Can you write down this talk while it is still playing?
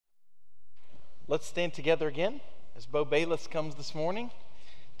Let's stand together again as Bo Bayless comes this morning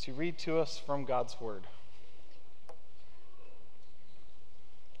to read to us from God's Word.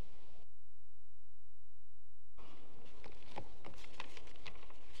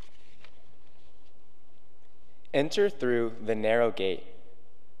 Enter through the narrow gate.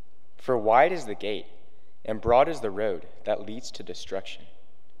 For wide is the gate, and broad is the road that leads to destruction,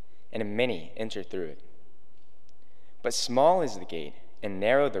 and many enter through it. But small is the gate, and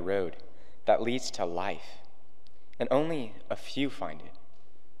narrow the road that leads to life, and only a few find it.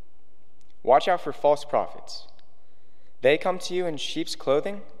 Watch out for false prophets. They come to you in sheep's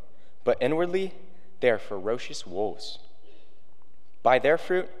clothing, but inwardly they are ferocious wolves. By their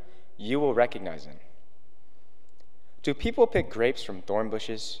fruit you will recognize them. Do people pick grapes from thorn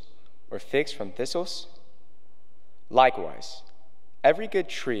bushes or figs from thistles? Likewise, every good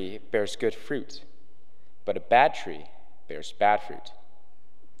tree bears good fruit, but a bad tree bears bad fruit.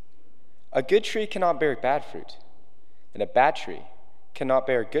 A good tree cannot bear bad fruit, and a bad tree cannot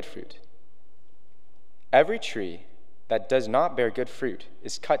bear good fruit. Every tree that does not bear good fruit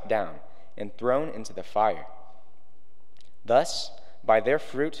is cut down and thrown into the fire. Thus, by their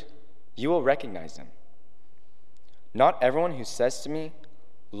fruit, you will recognize them. Not everyone who says to me,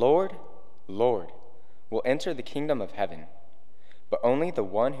 Lord, Lord, will enter the kingdom of heaven, but only the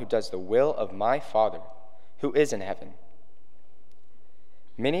one who does the will of my Father who is in heaven.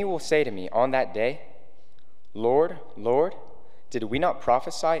 Many will say to me on that day, Lord, Lord, did we not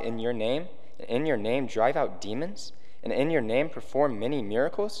prophesy in your name, and in your name drive out demons, and in your name perform many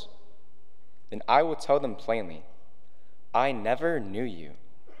miracles? Then I will tell them plainly, I never knew you.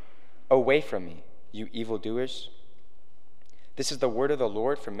 Away from me, you evildoers. This is the word of the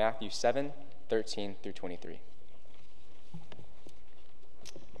Lord from Matthew 7:13 through 23.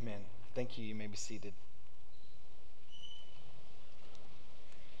 Amen. Thank you. You may be seated.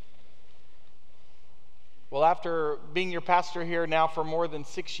 Well, after being your pastor here now for more than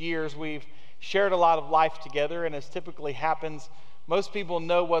 6 years, we've shared a lot of life together, and as typically happens, most people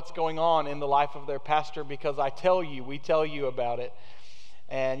know what's going on in the life of their pastor because we tell you about it.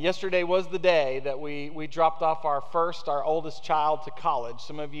 And yesterday was the day that we dropped off our oldest child to college.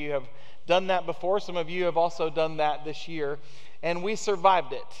 Some of you have done that before. Some of you have also done that this year. And we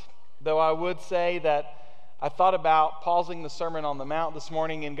survived it. Though I would say that I thought about pausing the Sermon on the Mount this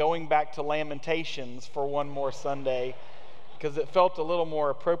morning and going back to Lamentations for one more Sunday because it felt a little more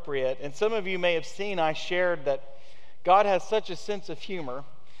appropriate. And some of you may have seen I shared that God has such a sense of humor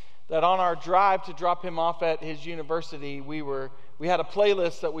that on our drive to drop him off at his university, we had a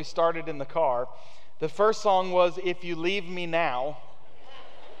playlist that we started in the car. The first song was If You Leave Me Now.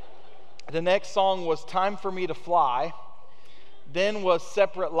 The next song was Time for Me to Fly. Then was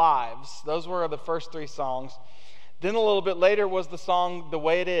Separate Lives. Those were the first three songs. Then a little bit later was the song The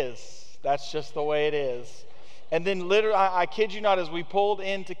Way It Is. That's just the way it is. And then literally, I kid you not, as we pulled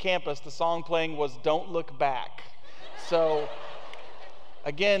into campus, the song playing was Don't Look Back. So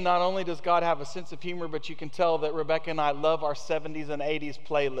again, not only does God have a sense of humor, but you can tell that Rebecca and I love our 70s and 80s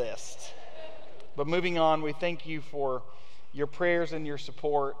playlist. But moving on, we thank you for your prayers and your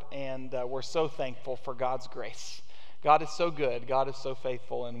support, and we're so thankful for God's grace. God is so good, God is so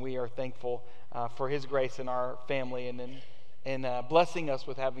faithful, and we are thankful for his grace in our family and in blessing us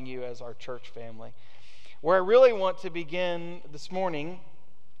with having you as our church family. Where I really want to begin this morning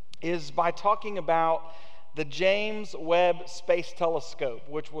is by talking about the James Webb Space Telescope,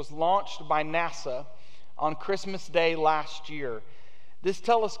 which was launched by NASA on Christmas Day last year. This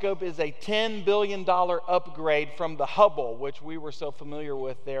telescope is a $10 billion upgrade from the Hubble, which we were so familiar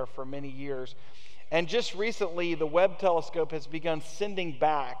with there for many years. And just recently, the Webb telescope has begun sending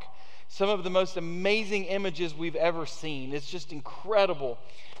back some of the most amazing images we've ever seen. It's just incredible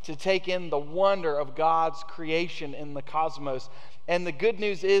to take in the wonder of God's creation in the cosmos. And the good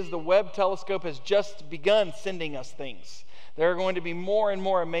news is the Webb telescope has just begun sending us things. There are going to be more and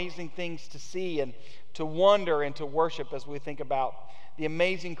more amazing things to see and to wonder and to worship as we think about the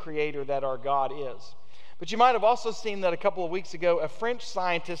amazing creator that our God is. But you might have also seen that a couple of weeks ago, a French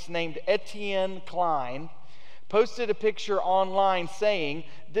scientist named Etienne Klein posted a picture online saying,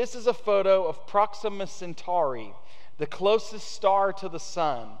 this is a photo of Proxima Centauri, the closest star to the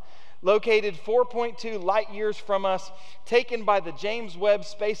sun, located 4.2 light years from us, taken by the James Webb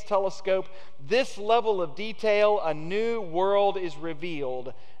Space Telescope. This level of detail, a new world is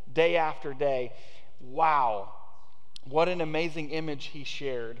revealed day after day. Wow, what an amazing image he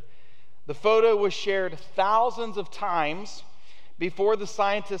shared. The photo was shared thousands of times before the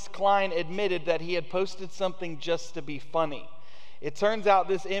scientist Klein admitted that he had posted something just to be funny. It turns out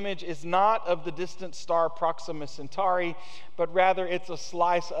this image is not of the distant star Proxima Centauri, but rather it's a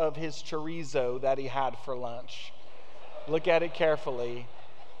slice of his chorizo that he had for lunch. Look at it carefully.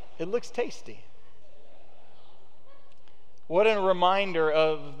 It looks tasty. What a reminder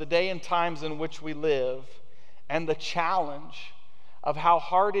of the day and times in which we live and the challenge of how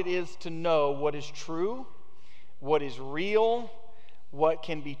hard it is to know what is true, what is real, what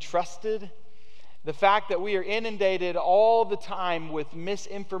can be trusted. The fact that we are inundated all the time with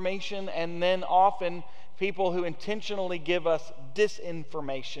misinformation, and then often people who intentionally give us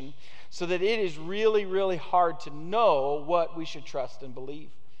disinformation, so that it is really, really hard to know what we should trust and believe.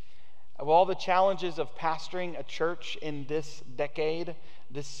 Of all the challenges of pastoring a church in this decade,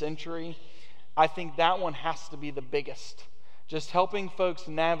 this century, I think that one has to be the biggest. Just helping folks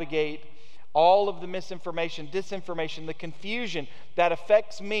navigate all of the misinformation, disinformation, the confusion that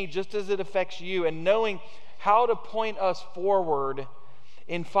affects me just as it affects you, and knowing how to point us forward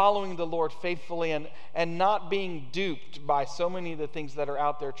in following the Lord faithfully and not being duped by so many of the things that are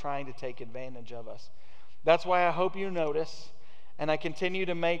out there trying to take advantage of us. That's why I hope you notice, and I continue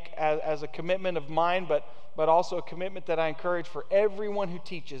to make as a commitment of mine, but also a commitment that I encourage for everyone who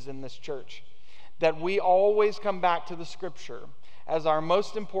teaches in this church, that we always come back to the Scripture as our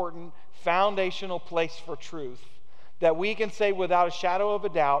most important foundational place for truth, that we can say without a shadow of a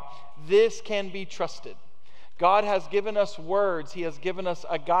doubt, this can be trusted. God has given us words. He has given us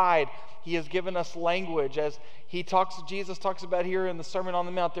a guide. He has given us language. As Jesus talks about here in the Sermon on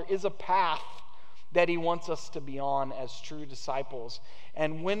the Mount, there is a path that he wants us to be on as true disciples.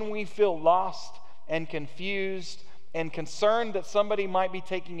 And when we feel lost and confused and concerned that somebody might be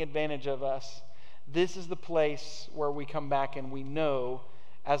taking advantage of us, this is the place where we come back and we know,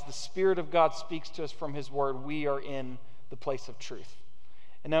 as the Spirit of God speaks to us from his word, we are in the place of truth.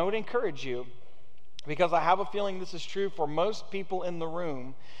 And I would encourage you, because I have a feeling this is true for most people in the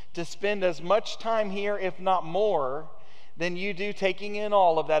room, to spend as much time here, if not more, than you do taking in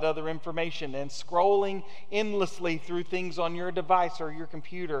all of that other information and scrolling endlessly through things on your device or your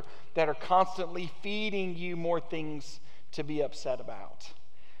computer that are constantly feeding you more things to be upset about.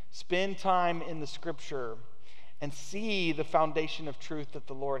 Spend time in the Scripture and see the foundation of truth that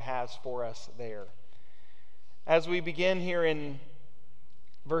the Lord has for us there. As we begin here in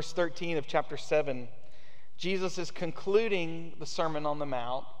verse 13 of chapter 7, Jesus is concluding the Sermon on the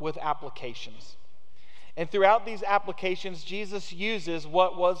Mount with applications. And throughout these applications, Jesus uses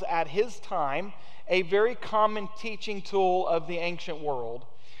what was at his time a very common teaching tool of the ancient world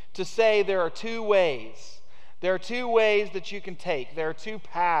to say there are two ways. There are two ways that you can take. There are two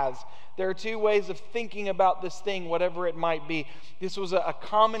paths. There are two ways of thinking about this thing, whatever it might be. This was a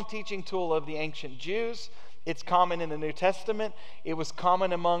common teaching tool of the ancient Jews. It's common in the New Testament. It was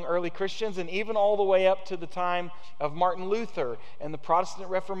common among early Christians, and even all the way up to the time of Martin Luther and the Protestant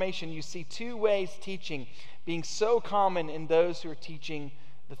Reformation, you see two ways teaching being so common in those who are teaching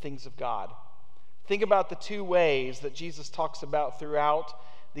the things of God. Think about the two ways that Jesus talks about throughout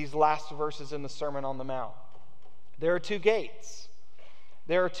these last verses in the Sermon on the Mount. There are two gates.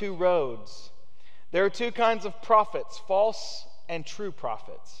 There are two roads. There are two kinds of prophets, false and true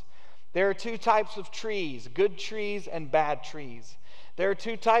prophets. There are two types of trees, good trees and bad trees. There are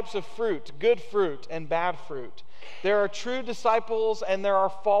two types of fruit, good fruit and bad fruit. There are true disciples and there are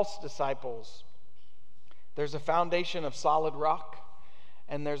false disciples. There's a foundation of solid rock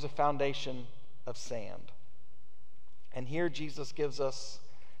and there's a foundation of sand. And here Jesus gives us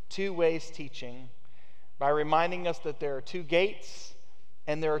two ways teaching by reminding us that there are two gates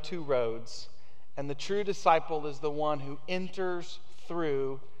and there are two roads. And the true disciple is the one who enters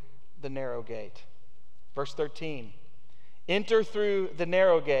through the narrow gate. Verse 13, enter through the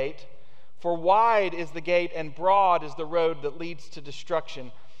narrow gate, for wide is the gate and broad is the road that leads to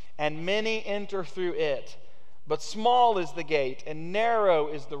destruction, and many enter through it. But small is the gate and narrow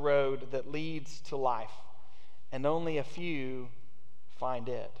is the road that leads to life, and only a few find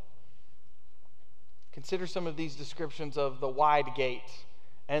it. Consider some of these descriptions of the wide gate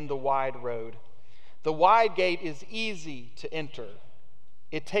and the wide road. The wide gate is easy to enter.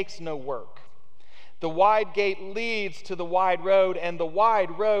 It takes no work. The wide gate leads to the wide road, and the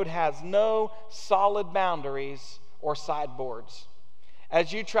wide road has no solid boundaries or sideboards.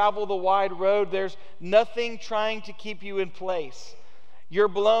 As you travel the wide road, there's nothing trying to keep you in place. You're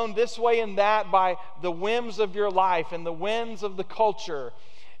blown this way and that by the whims of your life and the winds of the culture.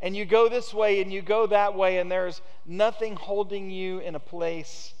 And you go this way and you go that way, and there's nothing holding you in a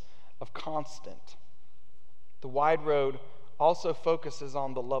place of constant. The wide road also focuses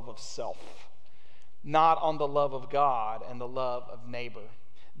on the love of self, not on the love of God and the love of neighbor.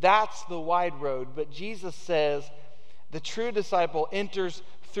 That's the wide road. But Jesus says The true disciple enters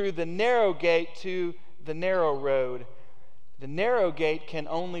through the narrow gate to the narrow road. The narrow gate can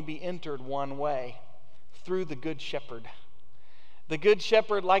only be entered one way, through the Good Shepherd. The Good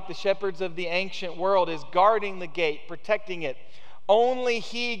Shepherd, like the shepherds of the ancient world, is guarding the gate, protecting it. Only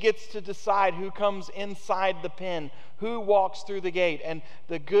he gets to decide who comes inside the pen, who walks through the gate. And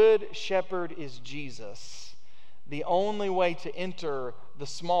the Good Shepherd is Jesus. The only way to enter the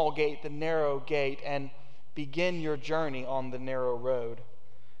small gate, the narrow gate, and begin your journey on the narrow road.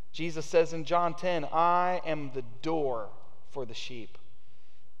 Jesus says in John 10, I am the door for the sheep.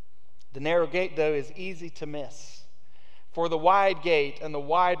 The narrow gate, though, is easy to miss. For the wide gate and the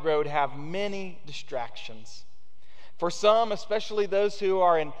wide road have many distractions. For some, especially those who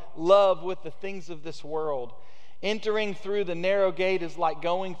are in love with the things of this world, entering through the narrow gate is like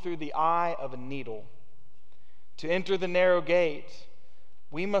going through the eye of a needle. To enter the narrow gate,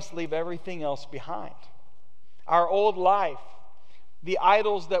 we must leave everything else behind. Our old life, the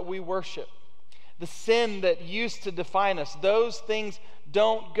idols that we worship, the sin that used to define us, those things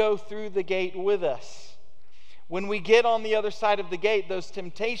don't go through the gate with us. When we get on the other side of the gate, those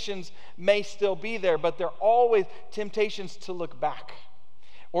temptations may still be there, but they're always temptations to look back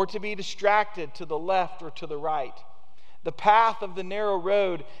or to be distracted to the left or to the right. The path of the narrow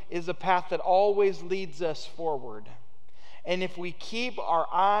road is a path that always leads us forward. And if we keep our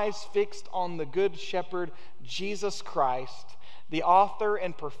eyes fixed on the Good Shepherd, Jesus Christ, the author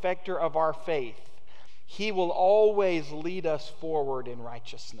and perfecter of our faith, he will always lead us forward in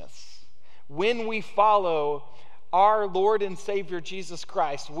righteousness. When we follow our Lord and Savior Jesus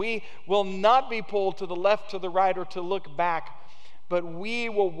Christ, we will not be pulled to the left, to the right, or to look back, but we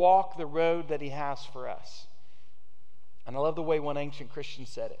will walk the road that he has for us. And I love the way one ancient Christian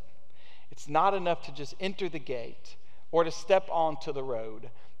said it. It's not enough to just enter the gate or to step onto the road.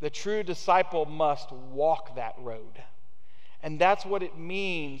 The true disciple must walk that road. And that's what it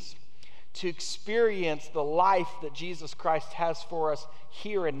means to experience the life that Jesus Christ has for us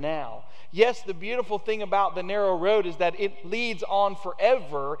here and now. Yes, the beautiful thing about the narrow road is that it leads on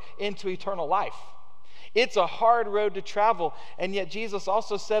forever into eternal life. It's a hard road to travel, and yet Jesus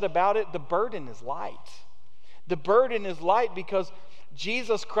also said about it, the burden is light. The burden is light because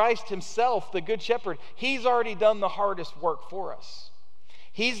Jesus Christ himself, the Good Shepherd, he's already done the hardest work for us.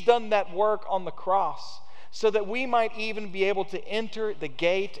 He's done that work on the cross so that we might even be able to enter the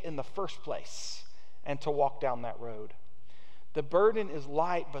gate in the first place and to walk down that road. The burden is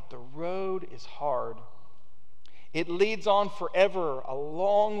light, but the road is hard. It leads on forever, a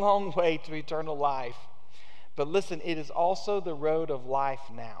long, long way to eternal life. But listen, it is also the road of life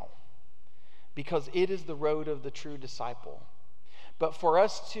now, because it is the road of the true disciple. But for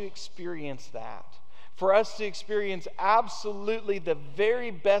us to experience that, for us to experience absolutely the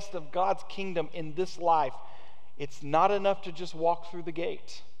very best of God's kingdom in this life, it's not enough to just walk through the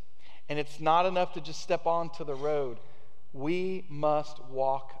gate. And it's not enough to just step onto the road. We must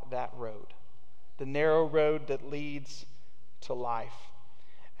walk that road, the narrow road that leads to life.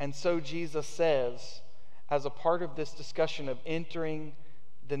 And so Jesus says, as a part of this discussion of entering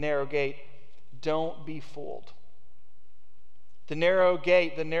the narrow gate, don't be fooled. The narrow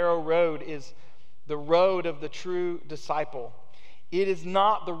gate, the narrow road is the road of the true disciple. It is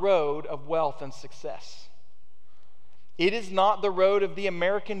not the road of wealth and success. It is not the road of the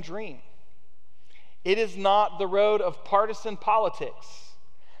American dream. It is not the road of partisan politics.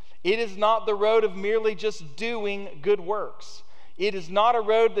 It is not the road of merely just doing good works. It is not a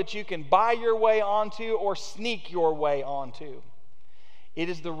road that you can buy your way onto or sneak your way onto. It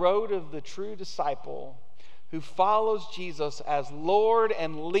is the road of the true disciple who follows Jesus as Lord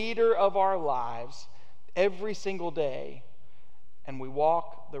and leader of our lives every single day, and we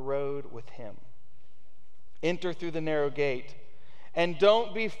walk the road with him. Enter through the narrow gate, and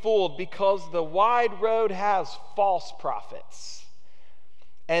don't be fooled, because the wide road has false prophets,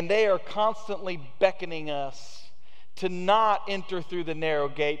 and they are constantly beckoning us to not enter through the narrow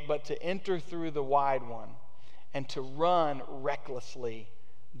gate, but to enter through the wide one and to run recklessly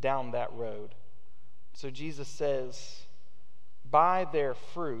down that road. So Jesus says, by their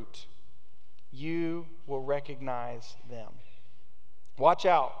fruit, you will recognize them. Watch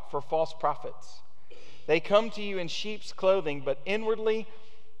out for false prophets. They come to you in sheep's clothing, but inwardly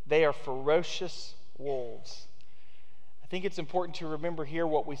they are ferocious wolves. I think it's important to remember here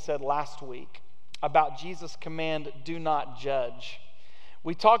what we said last week about Jesus' command, do not judge.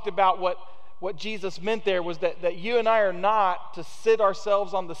 We talked about what Jesus meant there was that you and I are not to sit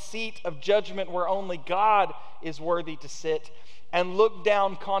ourselves on the seat of judgment where only God is worthy to sit and look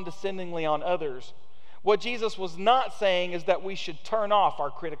down condescendingly on others. What Jesus was not saying is that we should turn off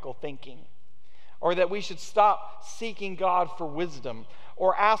our critical thinking or that we should stop seeking God for wisdom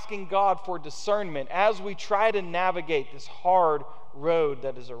or asking God for discernment as we try to navigate this hard road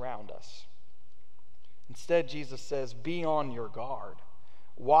that is around us. Instead, Jesus says, be on your guard.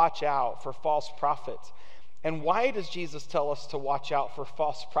 Watch out for false prophets. And why does Jesus tell us to watch out for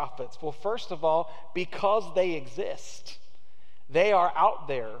false prophets? Well, first of all, because they exist. They are out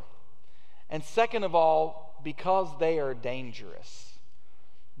there. And second of all, because they are dangerous.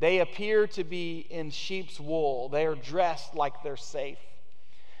 They appear to be in sheep's wool. They are dressed like they're safe.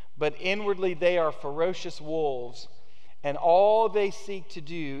 But inwardly they are ferocious wolves, and all they seek to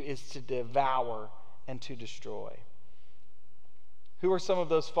do is to devour and to destroy. Who are some of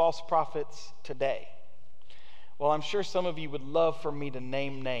those false prophets today? Well, I'm sure some of you would love for me to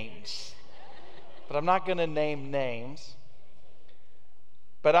name names, but I'm not going to name names.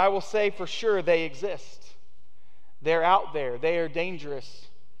 But I will say for sure they exist. They're out there. They are dangerous.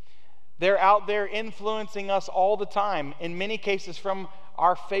 They're out there influencing us all the time, in many cases from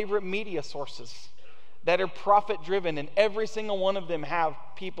our favorite media sources that are profit-driven, and every single one of them have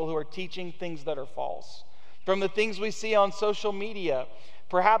people who are teaching things that are false. From the things we see on social media,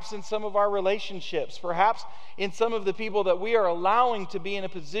 perhaps in some of our relationships, perhaps in some of the people that we are allowing to be in a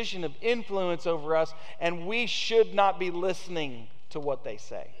position of influence over us, and we should not be listening to what they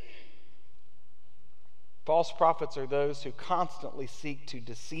say. False prophets are those who constantly seek to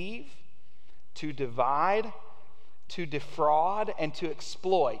deceive, to divide, to defraud, and to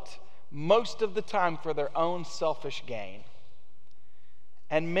exploit, most of the time for their own selfish gain.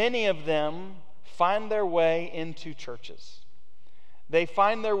 And many of them find their way into churches. They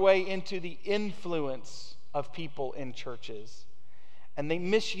find their way into the influence of people in churches. And they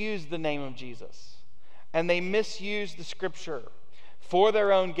misuse the name of Jesus. And they misuse the scripture for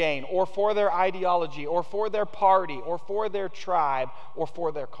their own gain, or for their ideology, or for their party, or for their tribe, or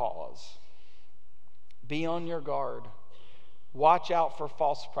for their cause. Be on your guard. Watch out for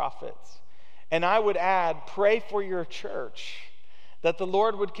false prophets. And I would add, pray for your church, that the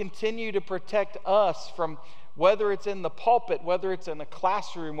Lord would continue to protect us from, whether it's in the pulpit, whether it's in a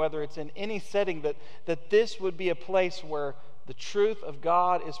classroom, whether it's in any setting, that this would be a place where the truth of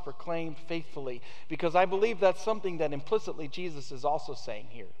God is proclaimed faithfully. Because I believe that's something that implicitly Jesus is also saying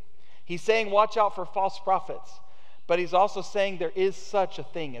here. He's saying, watch out for false prophets. But he's also saying there is such a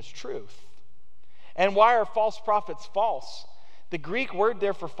thing as truth. And why are false prophets false? The Greek word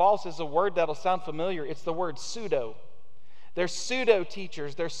there for false is a word that'll sound familiar. It's the word pseudo. They're pseudo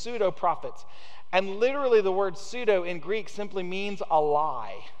teachers. They're pseudo prophets. And literally the word pseudo in Greek simply means a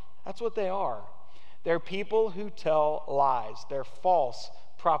lie. That's what they are. They're people who tell lies. They're false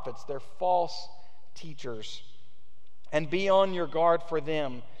prophets. They're false teachers. And be on your guard for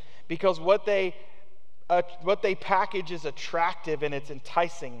them, because what they package is attractive and it's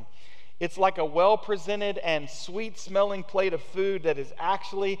enticing. It's like a well-presented and sweet-smelling plate of food that is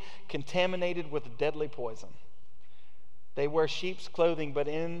actually contaminated with deadly poison. They wear sheep's clothing, but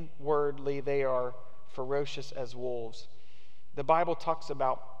inwardly they are ferocious as wolves. The Bible talks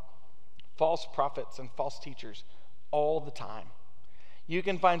about false prophets and false teachers all the time. You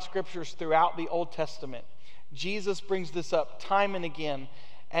can find scriptures throughout the Old Testament. Jesus brings this up time and again.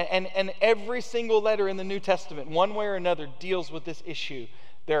 And every single letter in the New Testament, one way or another, deals with this issue.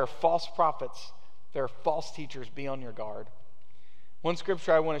 There are false prophets. There are false teachers. Be on your guard. One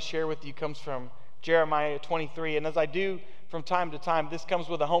scripture I want to share with you comes from Jeremiah 23. And as I do from time to time, this comes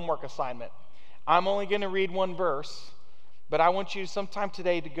with a homework assignment. I'm only going to read one verse, but I want you sometime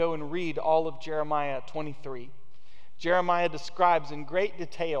today to go and read all of Jeremiah 23. Jeremiah describes in great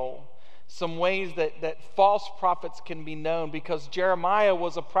detail some ways that false prophets can be known, because Jeremiah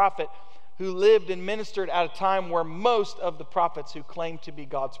was a prophet who lived and ministered at a time where most of the prophets who claimed to be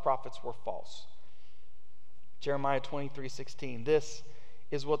God's prophets were false. Jeremiah 23:16. This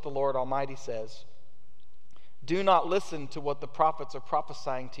is what the Lord Almighty says. Do not listen to what the prophets are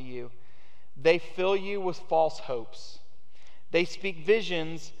prophesying to you. They fill you with false hopes. They speak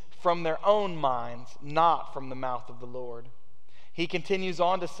visions from their own minds, not from the mouth of the Lord. He continues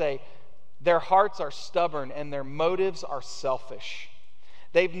on to say, their hearts are stubborn and their motives are selfish.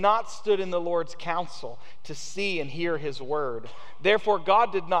 They've not stood in the Lord's counsel to see and hear his word. Therefore,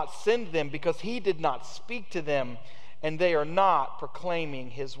 God did not send them because he did not speak to them, and they are not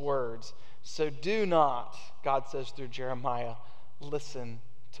proclaiming his words. So do not, God says through Jeremiah, listen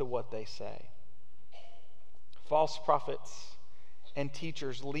to what they say. False prophets and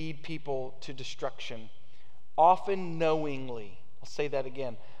teachers lead people to destruction, often knowingly. I'll say that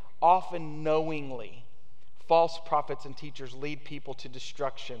again. Often knowingly, false prophets and teachers lead people to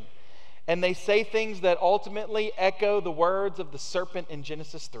destruction. And they say things that ultimately echo the words of the serpent in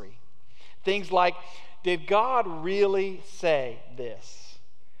Genesis 3. Things like, did God really say this?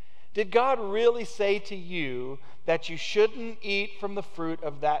 Did God really say to you that you shouldn't eat from the fruit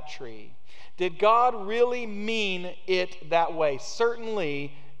of that tree? Did God really mean it that way?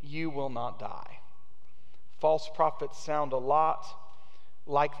 Certainly, you will not die. False prophets sound a lot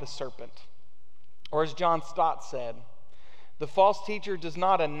like the serpent. Or as John Stott said, the false teacher does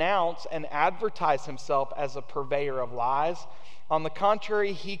not announce and advertise himself as a purveyor of lies. On the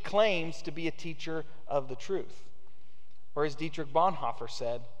contrary, he claims to be a teacher of the truth. Or as Dietrich Bonhoeffer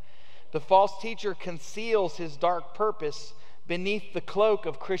said, the false teacher conceals his dark purpose beneath the cloak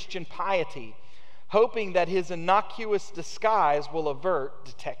of Christian piety, hoping that his innocuous disguise will avert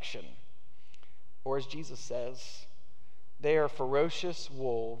detection. Or as Jesus says, they are ferocious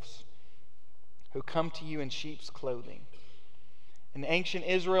wolves who come to you in sheep's clothing. In ancient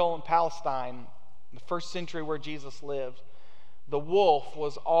Israel and Palestine, the first century where Jesus lived, the wolf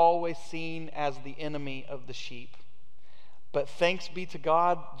was always seen as the enemy of the sheep. But thanks be to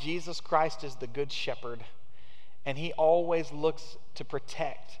God, Jesus Christ is the good shepherd, and he always looks to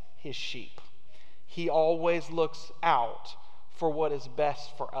protect his sheep. He always looks out for what is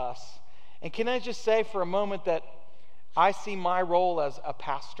best for us. And can I just say for a moment that I see my role as a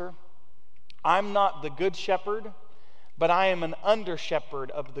pastor. I'm not the good shepherd, but I am an under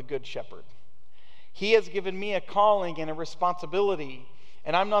shepherd of the good shepherd. He has given me a calling and a responsibility,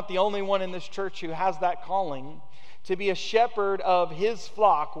 and I'm not the only one in this church who has that calling, to be a shepherd of his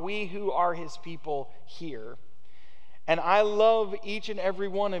flock, we who are his people here. And I love each and every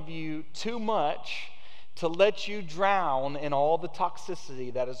one of you too much to let you drown in all the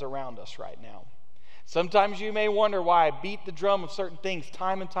toxicity that is around us right now. Sometimes you may wonder why I beat the drum of certain things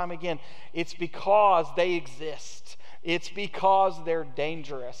time and time again. It's because they exist. It's because they're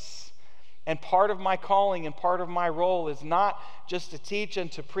dangerous. And part of my calling and part of my role is not just to teach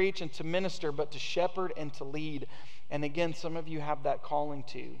and to preach and to minister, but to shepherd and to lead. And again, some of you have that calling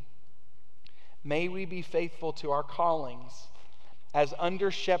too. May we be faithful to our callings as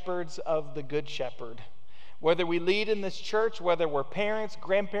under shepherds of the good shepherd. Whether we lead in this church, whether we're parents,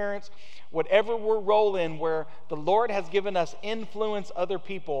 grandparents, whatever we're role in, where the Lord has given us influence over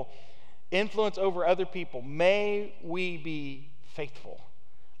other people, may we be faithful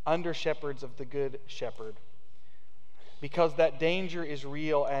under shepherds of the good shepherd, because that danger is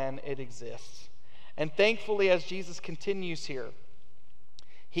real and it exists. And thankfully, as Jesus continues here,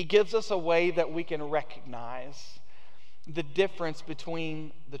 he gives us a way that we can recognize the difference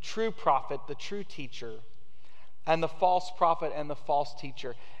between the true prophet, the true teacher, and the false prophet and the false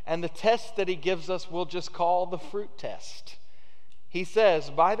teacher. And the test that he gives us we'll just call the fruit test. He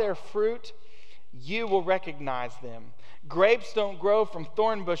says, by their fruit you will recognize them. Grapes don't grow from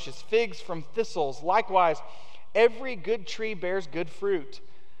thorn bushes, figs from thistles. Likewise, every good tree bears good fruit,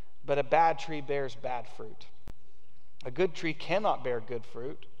 but a bad tree bears bad fruit. A good tree cannot bear good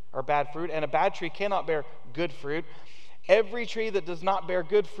fruit or bad fruit, and a bad tree cannot bear good fruit. Every tree that does not bear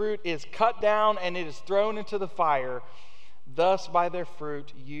good fruit is cut down and it is thrown into the fire. Thus, by their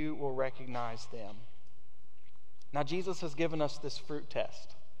fruit, you will recognize them. Now, Jesus has given us this fruit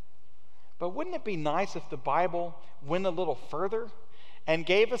test. But wouldn't it be nice if the Bible went a little further and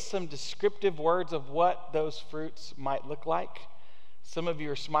gave us some descriptive words of what those fruits might look like? Some of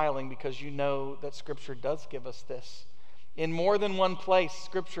you are smiling because you know that Scripture does give us this. In more than one place,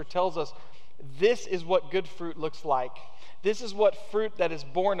 Scripture tells us this is what good fruit looks like. This is what fruit that is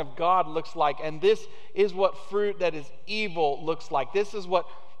born of God looks like. And this is what fruit that is evil looks like. This is what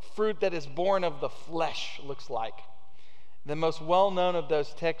fruit that is born of the flesh looks like. The most well-known of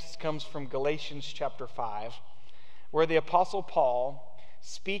those texts comes from Galatians chapter 5, where the Apostle Paul,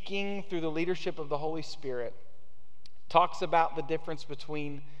 speaking through the leadership of the Holy Spirit, talks about the difference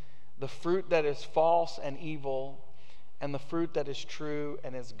between the fruit that is false and evil and the fruit that is true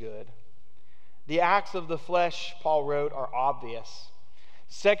and is good. The acts of the flesh, Paul wrote, are obvious.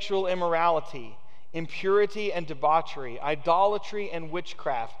 Sexual immorality, impurity and debauchery, idolatry and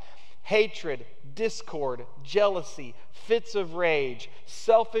witchcraft, hatred, discord, jealousy, fits of rage,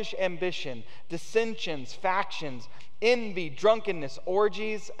 selfish ambition, dissensions, factions, envy, drunkenness,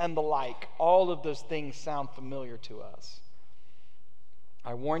 orgies, and the like. All of those things sound familiar to us.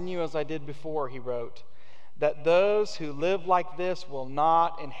 I warn you, as I did before, he wrote, that those who live like this will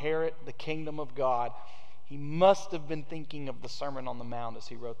not inherit the kingdom of God. He must have been thinking of the Sermon on the Mount as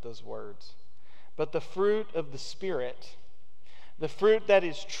he wrote those words. But the fruit of the Spirit, the fruit that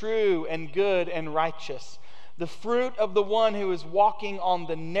is true and good and righteous, the fruit of the one who is walking on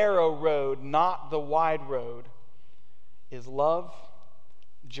the narrow road, not the wide road, is love,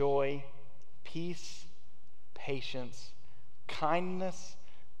 joy, peace, patience, kindness,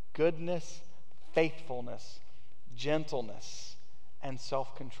 goodness, faithfulness, gentleness, and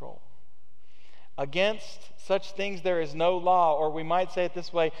self-control. Against such things there is no law, or we might say it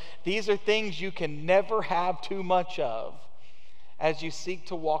this way, these are things you can never have too much of as you seek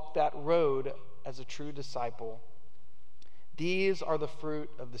to walk that road as a true disciple. These are the fruit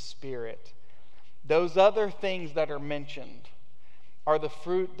of the Spirit. Those other things that are mentioned are the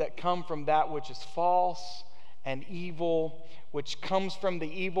fruit that come from that which is false and evil, which comes from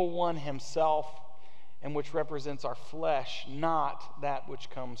the evil one himself, and which represents our flesh, not that which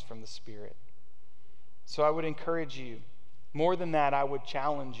comes from the Spirit. So I would encourage you. More than that, I would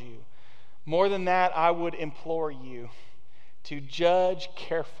challenge you. More than that, I would implore you to judge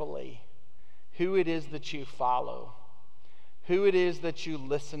carefully who it is that you follow, who it is that you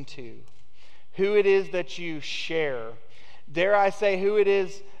listen to, who it is that you share. Dare I say, who it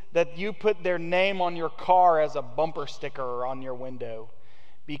is that you put their name on your car as a bumper sticker or on your window.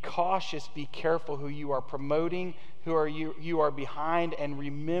 Be cautious, be careful who you are promoting, who you are behind, and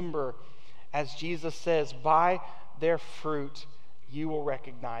remember, as Jesus says, by their fruit you will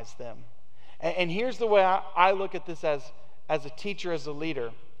recognize them. And here's the way I look at this as a teacher, as a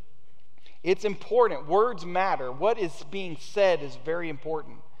leader. It's important. Words matter. What is being said is very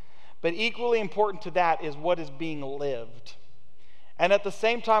important. But equally important to that is what is being lived. And at the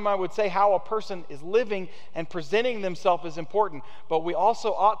same time, I would say how a person is living and presenting themselves is important. But we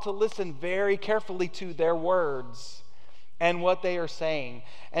also ought to listen very carefully to their words and what they are saying.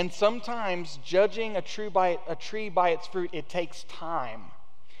 And sometimes judging a tree by its fruit, it takes time.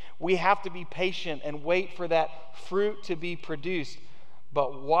 We have to be patient and wait for that fruit to be produced.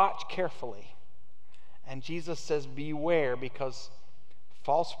 But watch carefully. And Jesus says, beware, because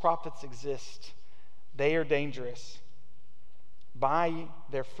false prophets exist. They are dangerous. By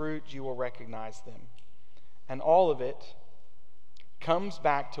their fruit you will recognize them. And all of it comes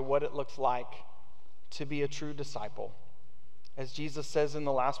back to what it looks like to be a true disciple. As Jesus says in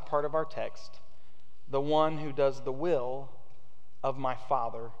the last part of our text, the one who does the will of my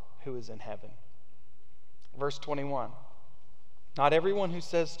Father who is in heaven. Verse 21. Not everyone who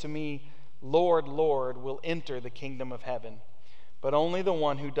says to me, Lord, Lord, will enter the kingdom of heaven, but only the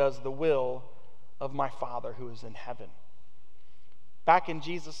one who does the will of my Father who is in heaven. Back in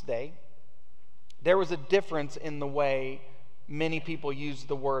Jesus' day, there was a difference in the way many people used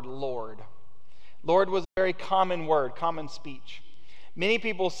the word Lord. Lord was a very common word, common speech. Many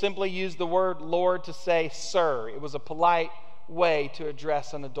people simply used the word Lord to say sir. It was a polite way to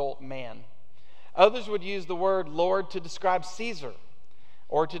address an adult man. Others would use the word Lord to describe Caesar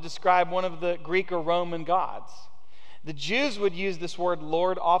or to describe one of the Greek or Roman gods. The Jews would use this word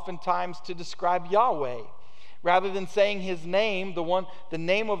Lord oftentimes to describe Yahweh. Rather than saying his name, the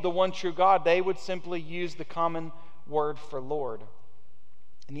name of the one true God, they would simply use the common word for Lord.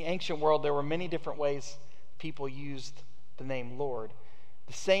 In the ancient world, there were many different ways people used the name Lord.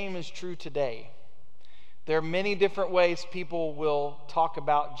 The same is true today. There are many different ways people will talk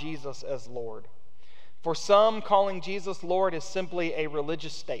about Jesus as Lord. For some, calling Jesus Lord is simply a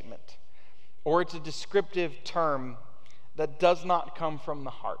religious statement, or it's a descriptive term that does not come from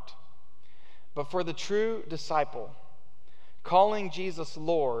the heart. But for the true disciple, calling Jesus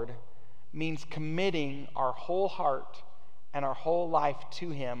Lord means committing our whole heart and our whole life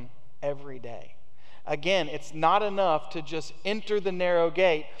to him every day. Again, it's not enough to just enter the narrow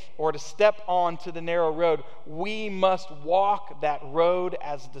gate or to step onto the narrow road. We must walk that road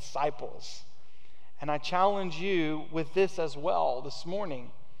as disciples. And I challenge you with this as well this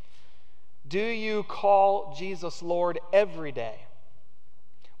morning. Do you call Jesus Lord every day?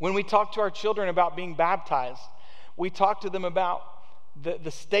 When we talk to our children about being baptized, we talk to them about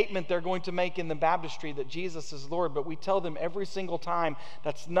the statement they're going to make in the baptistry that Jesus is Lord, but we tell them every single time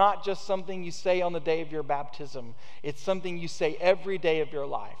that's not just something you say on the day of your baptism. It's something you say every day of your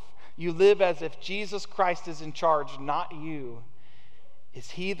life. You live as if Jesus Christ is in charge, not you. Is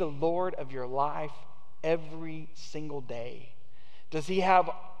he the Lord of your life every single day? Does he have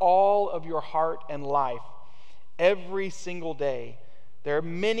all of your heart and life every single day? There are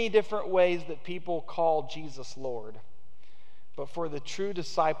many different ways that people call Jesus Lord. But for the true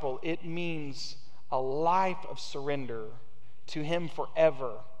disciple, it means a life of surrender to him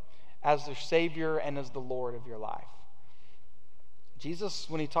forever as their Savior and as the Lord of your life. Jesus,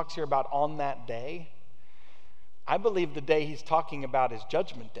 when he talks here about on that day, I believe the day he's talking about is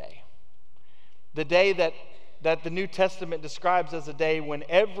Judgment Day. The day that the New Testament describes as a day when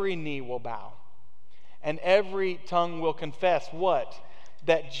every knee will bow and every tongue will confess what?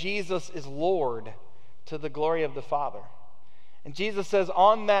 That Jesus is Lord to the glory of the Father. And Jesus says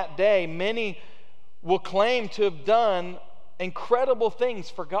on that day, many will claim to have done incredible things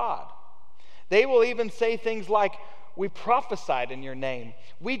for God. They will even say things like, we prophesied in your name.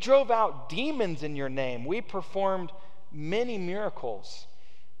 We drove out demons in your name. We performed many miracles.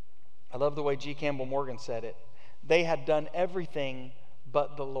 I love the way G. Campbell Morgan said it. They had done everything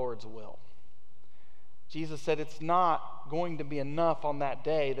but the Lord's will. Jesus said, it's not going to be enough on that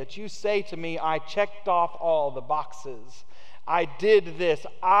day that you say to me, I checked off all the boxes. I did this,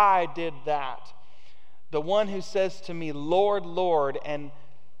 I did that. The one who says to me, Lord, Lord, and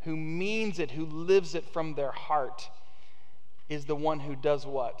who means it, who lives it from their heart, is the one who does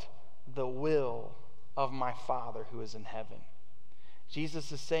what? The will of my Father who is in heaven.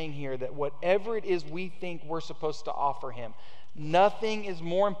 Jesus is saying here that whatever it is we think we're supposed to offer him, nothing is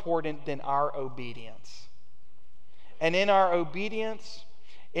more important than our obedience. And in our obedience,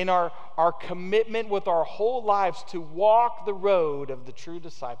 in our commitment with our whole lives to walk the road of the true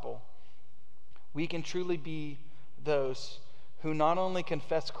disciple, we can truly be those who not only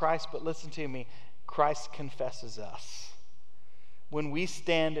confess Christ, but listen to me, Christ confesses us. When we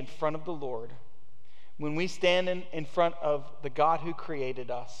stand in front of the Lord, when we stand in front of the God who created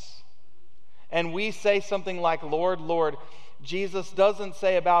us, and we say something like, Lord, Lord, Jesus doesn't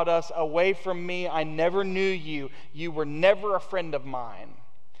say about us, away from me, I never knew you. You were never a friend of mine.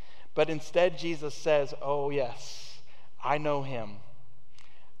 But instead, Jesus says, oh yes, I know him.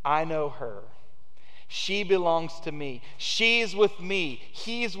 I know her. She belongs to me. She's with me.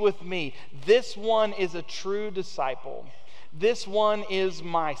 He's with me. This one is a true disciple. This one is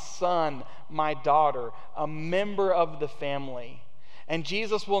my son, my daughter, a member of the family. And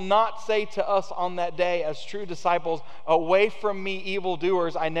Jesus will not say to us on that day as true disciples, away from me,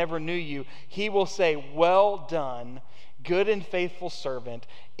 evildoers, I never knew you. He will say, well done, good and faithful servant.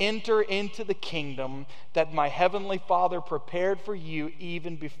 Enter into the kingdom that my heavenly Father prepared for you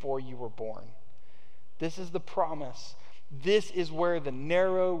even before you were born. This is the promise. This is where the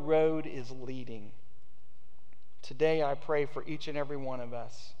narrow road is leading. Today I pray for each and every one of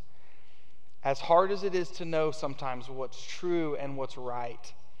us. As hard as it is to know sometimes what's true and what's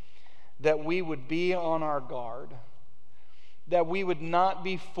right, that we would be on our guard, that we would not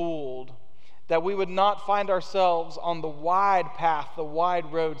be fooled, that we would not find ourselves on the wide path, the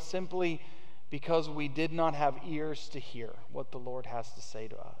wide road, simply because we did not have ears to hear what the Lord has to say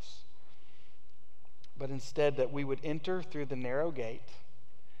to us. But instead that we would enter through the narrow gate,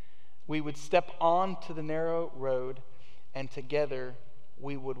 we would step onto the narrow road, and together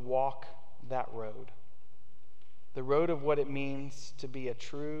we would walk that road. The road of what it means to be a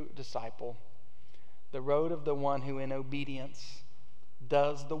true disciple. The road of the one who in obedience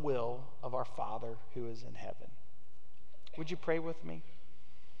does the will of our Father who is in heaven. Would you pray with me?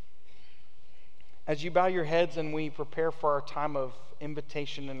 As you bow your heads and we prepare for our time of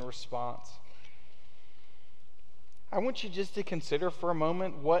invitation and response, I want you just to consider for a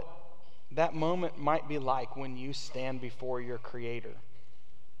moment what that moment might be like when you stand before your Creator.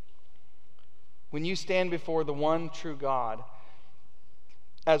 When you stand before the one true God,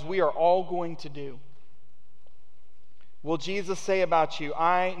 as we are all going to do. Will Jesus say about you,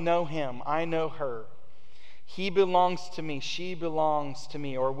 I know him, I know her. He belongs to me, she belongs to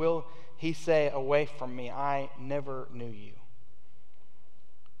me. Or will he say, away from me, I never knew you.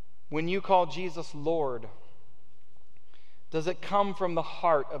 When you call Jesus Lord, does it come from the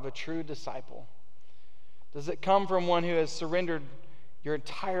heart of a true disciple? Does it come from one who has surrendered your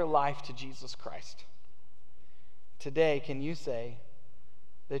entire life to Jesus Christ? Today, can you say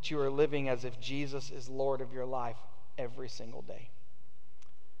that you are living as if Jesus is Lord of your life every single day?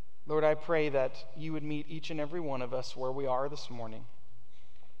 Lord, I pray that you would meet each and every one of us where we are this morning.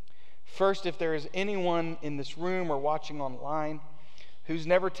 First, if there is anyone in this room or watching online who's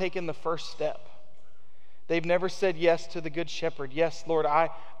never taken the first step, they've never said yes to the Good Shepherd. Yes, Lord, I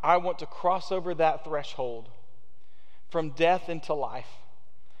want to cross over that threshold from death into life.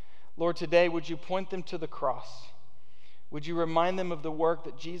 Lord, today would you point them to the cross? Would you remind them of the work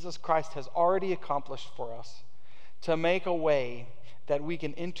that Jesus Christ has already accomplished for us to make a way that we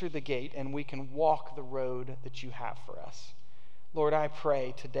can enter the gate and we can walk the road that you have for us? Lord, I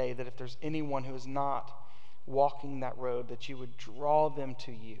pray today that if there's anyone who is not walking that road, that you would draw them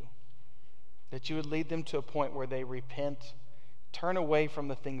to you, that you would lead them to a point where they repent, turn away from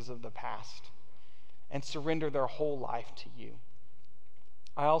the things of the past, and surrender their whole life to you.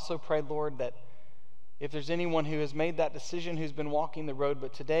 I also pray, Lord, that if there's anyone who has made that decision, who's been walking the road,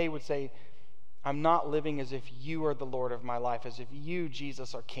 but today would say, I'm not living as if you are the Lord of my life, as if you,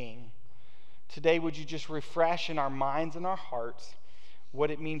 Jesus, are King. Today, would you just refresh in our minds and our hearts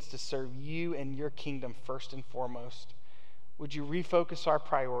what it means to serve you and your kingdom first and foremost? Would you refocus our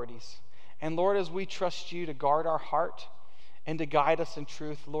priorities? And Lord, as we trust you to guard our heart, and to guide us in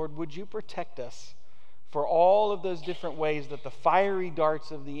truth. Lord, would you protect us for all of those different ways that the fiery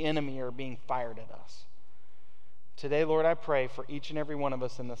darts of the enemy are being fired at us. Today, Lord, I pray for each and every one of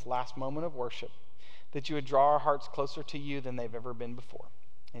us in this last moment of worship that you would draw our hearts closer to you than they've ever been before.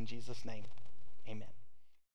 In Jesus' name, amen.